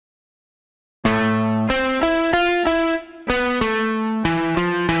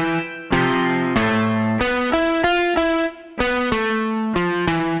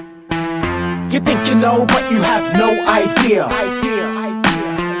know, but you have no idea.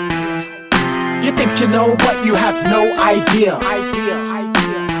 You think you know, but you have no idea.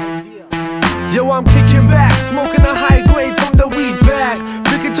 Yo, I'm kicking back, smoking a high grade from the weed bag,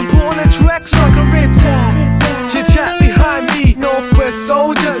 looking to put on a track so I can rip tag. Chit chat behind me, Northwest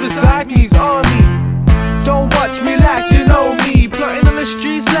soldiers beside me's army. Don't watch me like you know me, plotting on the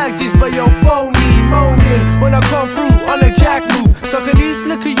streets like this, but yo phony, moaning when I come through on a jack move, sucking these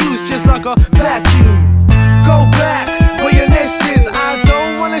liquor use just like a vacuum. Go back where your nest is, I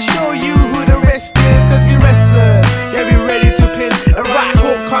don't wanna show you who the rest is, cause we wrestlers, yeah we ready to pin a right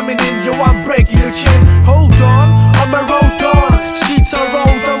hook coming in, yo I'm breaking your chin. Hold on, I'm a road on, sheets are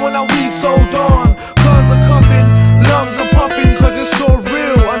rolled on when I weed sold on. Guns are coughing, lungs are puffing, cause it's so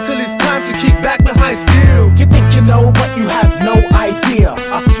real, until it's time to kick back behind steel. You think you know, but you have no idea.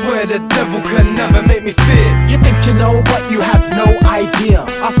 I swear the devil can never make me fear. You think you know, but you have no idea.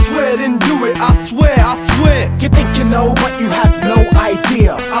 I swear didn't do it, I swear, I swear. You think you know, but you have no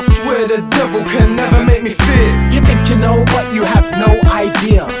idea. I swear the devil can never make me fear. You think you know, but you have no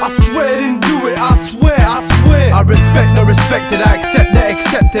idea. I swear didn't do it, I swear, I swear. I respect the respected, I accept the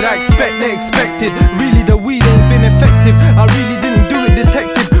accepted, I expect the expected. Really the weed ain't been effective, I really didn't do it,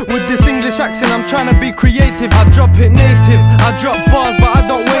 detective. With this English accent I'm trying to be creative. I drop it native, I drop bars but I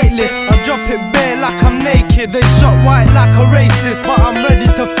don't weightlift. I drop it bare like I'm naked. They shot white like a racist, but I'm ready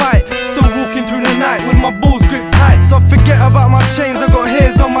to fight. Still walking through the night with my balls gripped tight. So forget about my chains, I got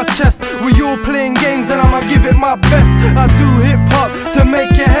hairs on my chest. We all playing games and I'ma give it my best. I do hip hop to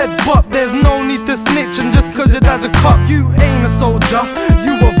make your head bop. There's no need to snitch, and just cause your dad's a cop, you ain't a soldier,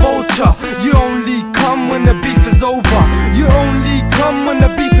 you a vulture. You only come when the beef is over. You only come when the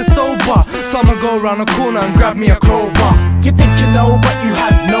beef is sober. So I'ma go around the corner and grab me a crowbar. You think you know, but you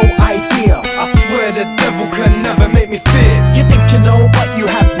have no idea. I swear the devil can never make me fear. You think you know, but you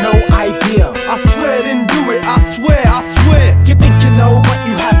have no idea. I swear didn't do it, I swear, I swear. You think you know, but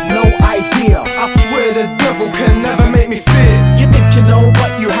you have no idea. I swear the devil can never make me fear. You think you know,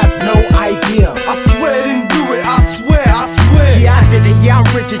 but you have no idea. I swear didn't do it, I swear, I swear. Yeah, I did it, yeah,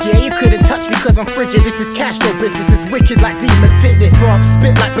 I'm rigid. Yeah, you couldn't touch me cause I'm frigid. This is Castro business, it's wicked like demon fitness. Bro, I'm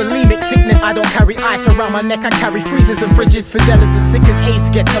spit like bulimic sickness. I don't carry ice around my neck, I carry freezers and fridges. Fidelis as sick as AIDS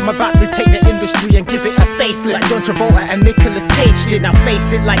gets. I'm about to take the industry and give it a facelift, like John Travolta and Nicolas Cage did. Now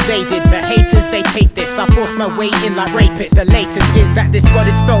face it like they did. The haters, they take this. I force my way in like rapists. The latest is that this god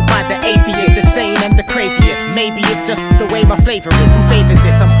is felt by the atheists, the sane and the craziest. Maybe it's just the way my flavor is. Who favors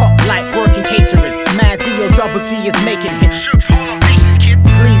this? I'm hot like working caterers. Mad D-O-double-G is making hits. Hold on, patience, kid.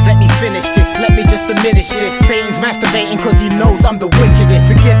 Please let me finish this, let me just diminish this. Satan's masturbating cause he knows I'm the wickedest.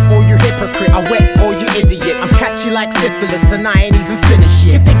 Forget all you hypocrites, I wet all you idiots. I'm catchy like syphilis and I ain't even finished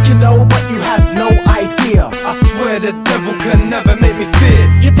yet. You think you know, but you have no idea. I swear the devil can never make me fear.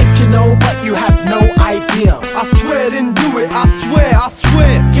 You think you know, but you have no idea. I swear didn't do it, I swear, I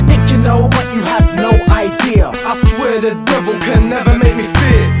swear. You think you know, but you have no idea. I swear the devil can never make me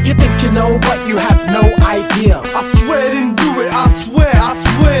fear. You think you know, but you have no idea. I swear didn't do it, I swear, I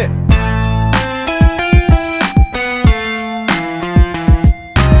swear.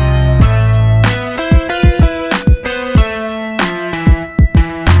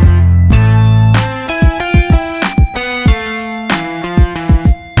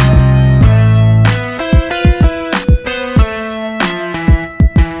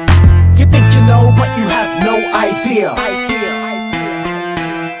 You think you know, but you have no idea.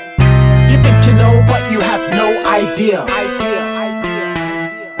 You think you know, but you have no idea.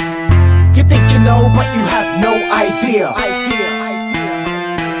 You think you know, but you have no idea.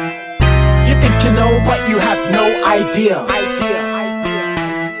 You think you know, but you have no idea.